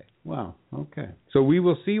on Monday. Wow, okay. So we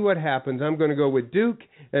will see what happens. I'm going to go with Duke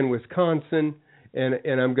and Wisconsin, and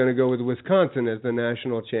I'm going to go with Wisconsin as the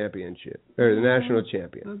national championship, or the national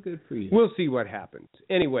champion. Oh, good for you. We'll see what happens.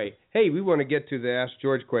 Anyway, hey, we want to get to the Ask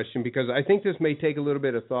George question because I think this may take a little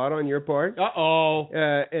bit of thought on your part. Uh-oh.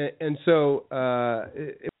 And so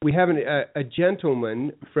we have a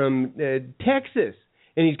gentleman from Texas,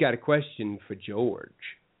 and he's got a question for George.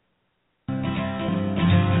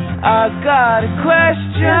 I got a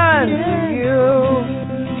question for you.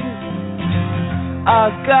 I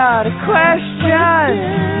got a question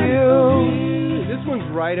for you. This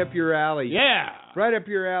one's right up your alley. Yeah. Right up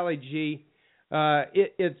your alley, G.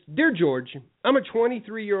 It's Dear George, I'm a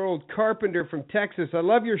 23-year-old carpenter from Texas. I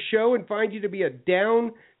love your show and find you to be a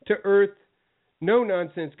down-to-earth,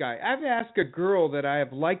 no-nonsense guy. I've asked a girl that I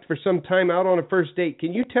have liked for some time out on a first date.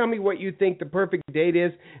 Can you tell me what you think the perfect date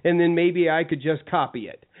is, and then maybe I could just copy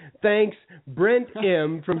it? Thanks, Brent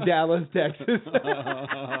M. from Dallas, Texas.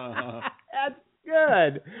 That's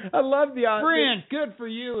good. I love the Brent, good for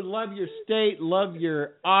you. Love your state. Love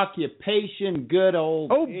your occupation. Good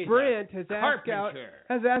old. Oh, Brent has asked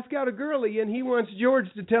out a girlie, and he wants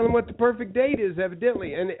George to tell him what the perfect date is,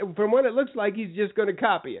 evidently. And from what it looks like, he's just going to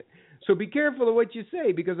copy it. So be careful of what you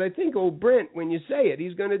say, because I think old Brent, when you say it,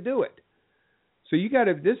 he's going to do it. So you got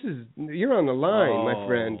to. You're on the line, my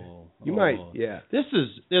friend. You might. Yeah. This is.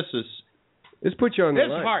 Let's put you on the line.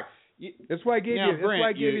 This is hard. That's why I gave now, you. Brent, that's why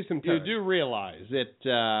I gave you some time. You do realize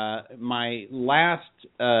that my last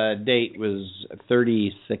date was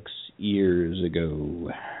 36 years ago.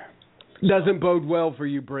 Doesn't bode well for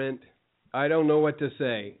you, Brent. I don't know what to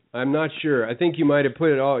say. I'm not sure. I think you might have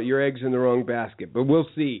put all your eggs in the wrong basket, but we'll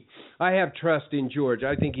see. I have trust in George.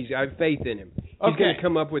 I have faith in him. He's going to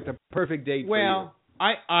come up with the perfect date for you. Well,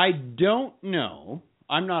 I don't know.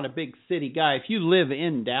 I'm not a big city guy. If you live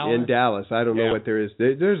in Dallas. In Dallas, I don't know what there is.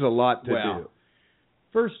 There's a lot to do.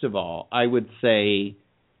 First of all, I would say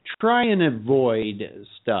try and avoid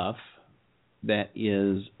stuff that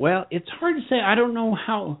is, well, it's hard to say. I don't know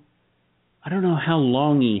how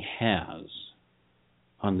long he has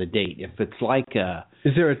on the date. If it's like a...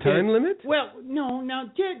 Is there a time limit? Well, no. I don't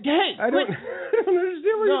understand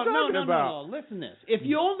what you're talking about. No. Listen to this. If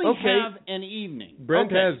you only have an evening.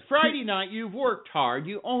 Brent has... Friday night, you've worked hard.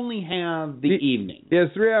 You only have the evening. He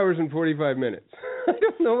has 3 hours and 45 minutes. I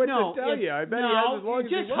don't know what to tell you. I bet he has as long as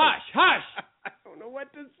he wants. Hush. I don't know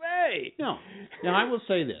what to say. No. Now, I will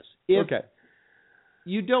say this.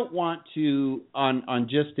 You don't want to, on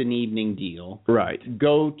just an evening deal,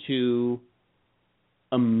 go to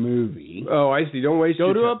a movie. Oh, I see. Don't waste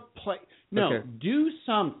your time. Go to a place. No, do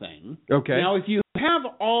something. Okay. Now, if you have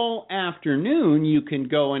all afternoon, you can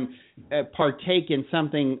go and partake in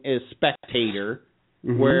something as spectator,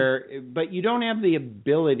 but you don't have the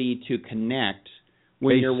ability to connect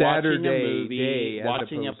when you're watching a movie,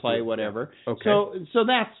 watching a play, whatever. Okay. So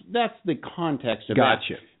that's the context of that.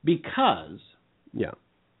 Gotcha. Because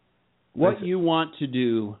what you want to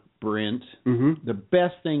do, Brent, the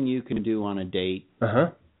best thing you can do on a date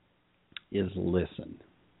is listen.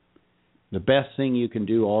 The best thing you can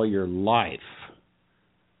do all your life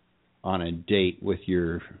on a date with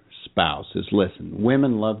your spouse is listen.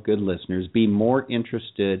 Women love good listeners. Be more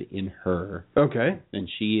interested in her than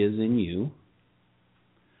she is in you.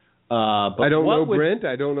 But I don't know, Brent.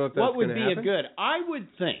 I don't know if that's what would be a good? I would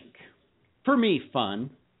think, for me,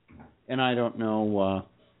 fun, and I don't know,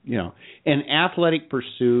 an athletic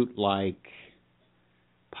pursuit like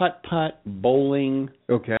putt-putt, bowling.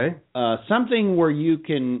 Something where you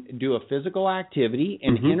can do a physical activity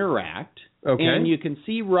and interact. And you can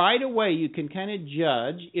see right away, you can kind of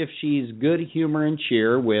judge if she's good humor and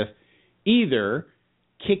cheer with either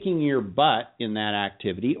kicking your butt in that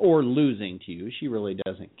activity or losing to you. She really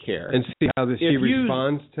doesn't care. And see how she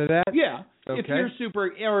responds to that? Yeah. If you're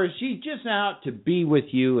or if she's just out to be with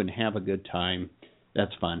you and have a good time,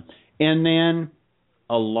 that's fun. And then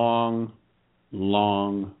a long,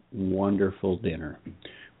 wonderful dinner.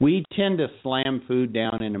 We tend to slam food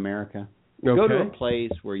down in America. Go to a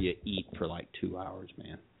place where you eat for like 2 hours,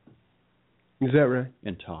 man. Is that right?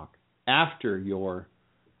 And talk after your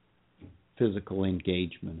physical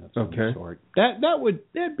engagement of some sort.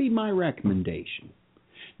 That'd be my recommendation.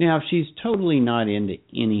 Now, if she's totally not into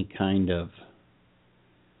any kind of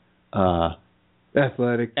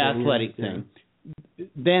athletic thing,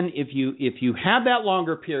 then if you have that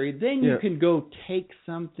longer period, then you can go take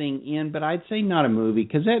something in. But I'd say not a movie,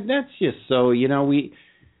 because that's just so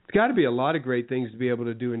It's got to be a lot of great things to be able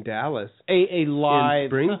to do in Dallas. A live, in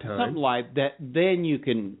springtime. Something live that then you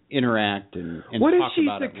can interact and what talk if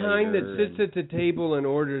about it. What if she's the kind that sits at the table and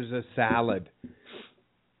orders a salad?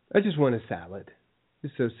 I just want a salad.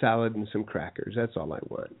 Just a salad and some crackers. That's all I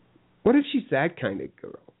want. What if she's that kind of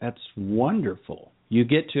girl? That's wonderful. You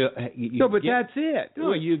get to that's it.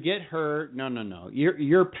 No, you get her. No.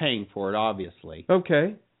 You're paying for it, obviously.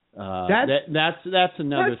 Okay. That's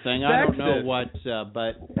another thing. I don't know what,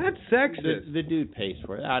 but that's sexist. The dude pays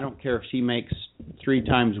for it. I don't care if she makes 3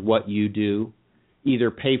 times what you do. Either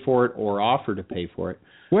pay for it or offer to pay for it.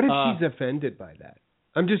 What if she's offended by that?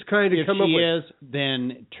 I'm just trying to come up with. If she is,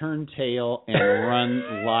 then turn tail and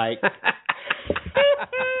run like.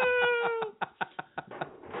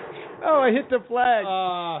 Oh, I hit the flag.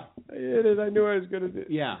 I hit it. I knew I was going to do it.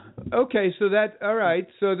 Yeah. Okay, so that all right.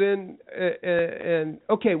 So then,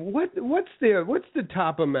 okay, what's the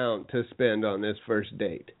top amount to spend on this first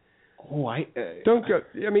date? Oh, Don't go.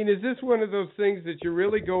 I mean, is this one of those things that you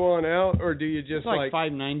really go on out, or do you just it's like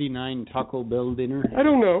 $5.99 Taco Bell dinner? I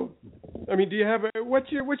don't know. I mean, do you have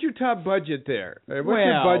what's your top budget there? What's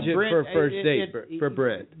your budget Brent, for a first date for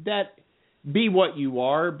Brent? That be what you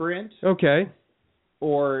are, Brent. Okay.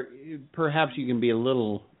 Or perhaps you can be a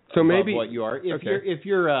little so above maybe what you are. If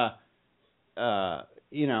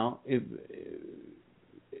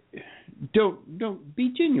don't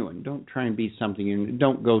be genuine. Don't try and be something.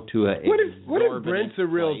 Don't go to a. What if Brent's a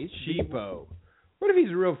real place. cheapo? What if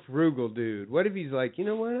he's a real frugal dude? What if he's like, you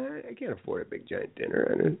know what, I can't afford a big giant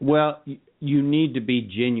dinner. Well, you need to be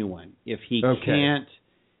genuine. If he can't,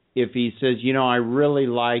 if he says, I really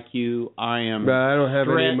like you, but I don't have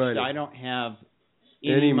any money. I don't have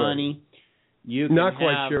any money. You can not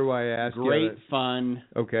quite sure why I asked. Great fun.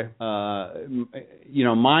 Okay.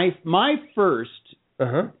 My first.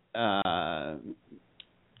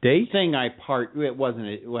 Date thing it wasn't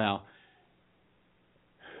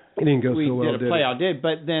it didn't go so well. We did a play-out date,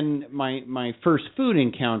 but then my first food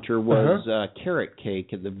encounter was carrot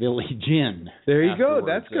cake at the Village Inn. There you go.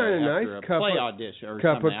 That's kind of nice.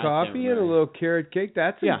 Cup of coffee and a little carrot cake.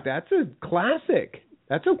 That's a classic.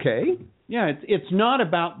 That's okay. Yeah, it's not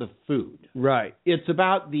about the food. Right. It's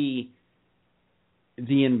about the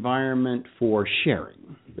environment for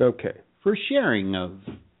sharing. Okay. For sharing of,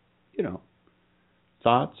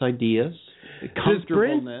 thoughts, ideas,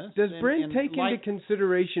 comfortableness. Does Brent take into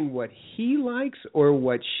consideration what he likes or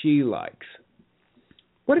what she likes?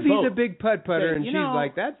 What if he's a big putt-putter and she's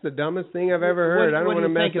like, that's the dumbest thing I've ever heard. I don't want to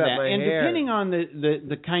mess up my hair. And depending on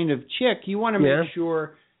the kind of chick, you want to make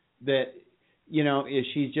sure that, if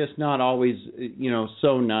she's just not always,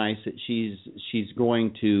 so nice that she's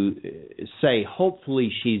going to say,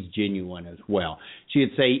 hopefully she's genuine as well.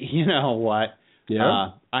 She'd say, you know what?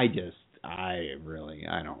 Yeah. I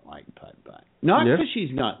don't like putt-putt. Not because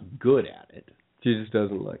she's not good at it. She just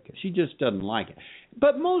doesn't like it. She just doesn't like it.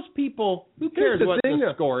 But most people, who cares what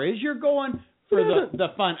the score is? You're going for the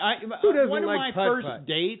fun. Who doesn't one of like my putt-putt? first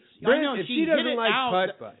dates, Brent, I know if she doesn't hit it like out.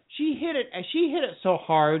 Putt-putt. She hit it so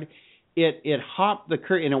hard. It hopped the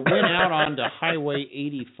curve and it went out onto Highway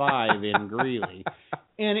 85 in Greeley,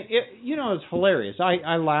 and it's hilarious.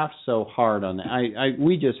 I laughed so hard on that.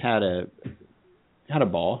 We just had a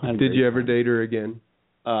ball. Did you ever date her again?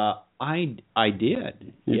 I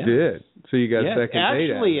did. You did. So you got a second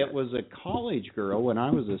date. Actually, it was a college girl when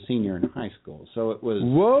I was a senior in high school. So it was.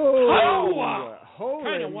 Whoa!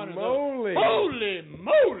 Holy moly! Holy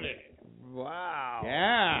moly! Wow!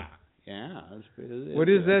 Yeah. What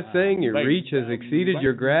is that saying? Your reach has exceeded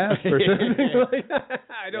your grasp, or something like that?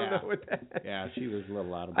 I don't know what that. Yeah, she was a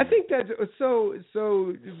little out of. I think that's so.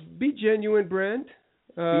 Be genuine, Brent.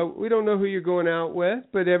 We don't know who you're going out with,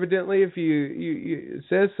 but evidently, if you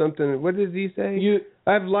says something, what does he say?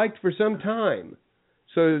 I've liked for some time.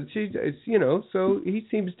 So so he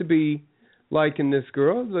seems to be liking this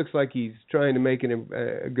girl. It looks like he's trying to make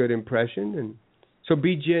a good impression, and so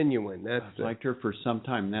be genuine. I've liked her for some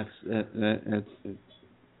time. That's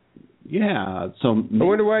yeah. So I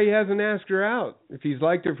wonder why he hasn't asked her out if he's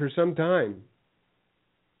liked her for some time.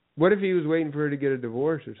 What if he was waiting for her to get a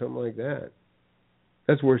divorce or something like that?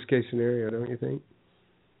 That's worst case scenario, don't you think?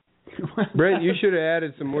 Brent, you should have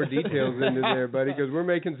added some more details into there, buddy, because we're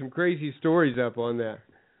making some crazy stories up on that.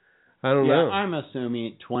 I don't know. I'm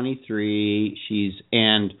assuming at 23,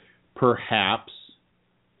 and perhaps.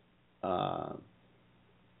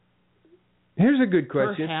 Here's a good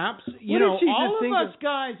question. Perhaps, all of us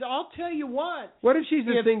guys, I'll tell you what. What if she's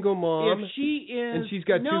a single mom? If she is. And she's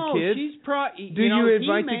got two kids? She's Do you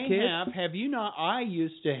invite the kids? Have you not? I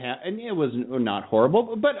used to have, and it was not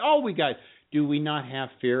horrible, but all we guys, do we not have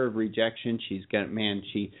fear of rejection? She's got,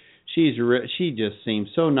 she just seems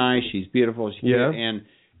so nice. She's beautiful.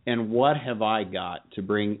 And what have I got to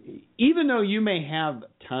bring? Even though you may have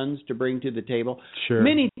tons to bring to the table, sure.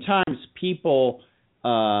 Many times people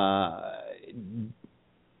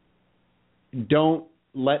don't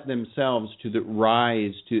let themselves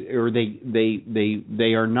rise to, or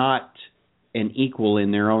they are not an equal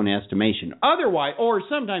in their own estimation. Otherwise, or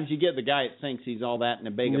sometimes you get the guy that thinks he's all that in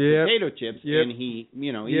a bag of potato chips, and he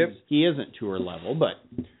isn't to her level.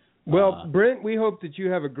 But well, Brent, we hope that you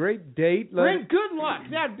have a great date. Brent, good luck.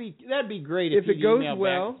 That'd be great if it goes email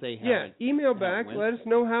well. Back, email back. Let us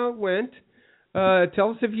know how it went.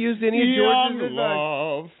 Tell us if you used any of George's advice.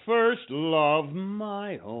 Love, first love,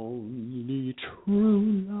 my only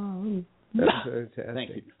true love. That's fantastic. Thank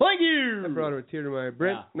you. Thank you. I brought a tear to my eye.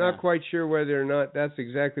 Brent, Yeah, not quite sure whether or not that's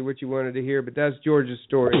exactly what you wanted to hear, but that's George's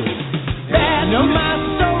story. That's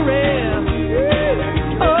my story.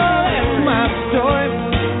 Oh, that's my story.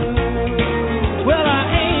 Well,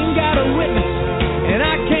 I ain't got a witness, and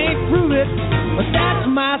I can't prove it, but that's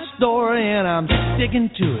my story, and I'm sticking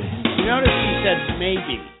to it. You notice he said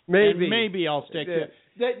maybe. Maybe. And maybe I'll stick to it.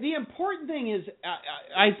 The important thing is,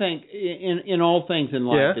 I think, in all things in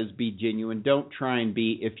life, is be genuine. Don't try and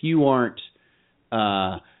be, if you aren't,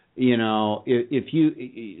 if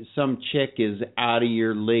you some chick is out of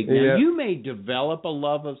your league. Now, you may develop a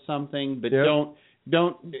love of something, but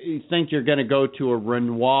don't think you're going to go to a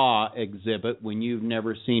Renoir exhibit when you've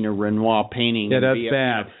never seen a Renoir painting. Yeah, that's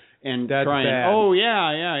bad. And that's try bad. And, oh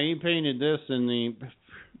yeah, he painted this in the.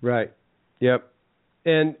 Right. Yep.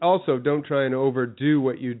 And also, don't try and overdo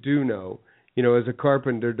what you do know. You know, as a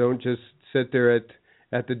carpenter, don't just sit there at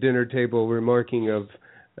the dinner table remarking of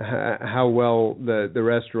how well the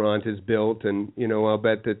restaurant is built, and I'll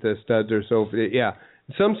bet that the studs are so. Yeah,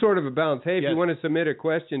 some sort of a balance. Hey, if you want to submit a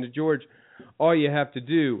question to George, all you have to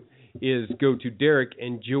do is go to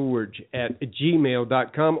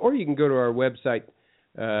derekandgeorge@gmail.com, or you can go to our website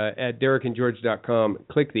at derekandgeorge.com.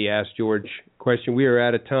 Click the Ask George question. We are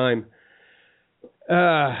out of time.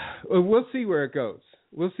 We'll see where it goes.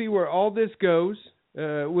 We'll see where all this goes.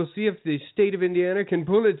 We'll see if the state of Indiana can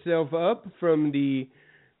pull itself up from the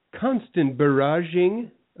constant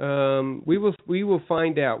barraging. We will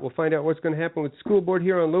find out. We'll find out what's going to happen with the school board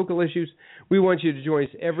here on Local Issues. We want you to join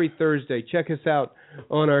us every Thursday. Check us out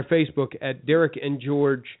on our Facebook at Derek and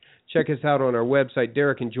George. Check us out on our website,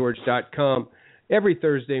 derekandgeorge.com. Every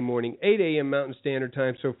Thursday morning, 8 a.m. Mountain Standard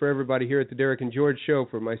Time. So for everybody here at the Derek and George Show,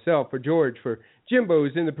 for myself, for George, for Jimbo,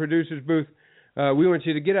 who's in the producer's booth, we want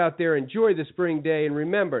you to get out there, enjoy the spring day, and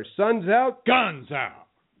remember, sun's out, guns out.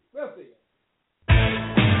 We'll see.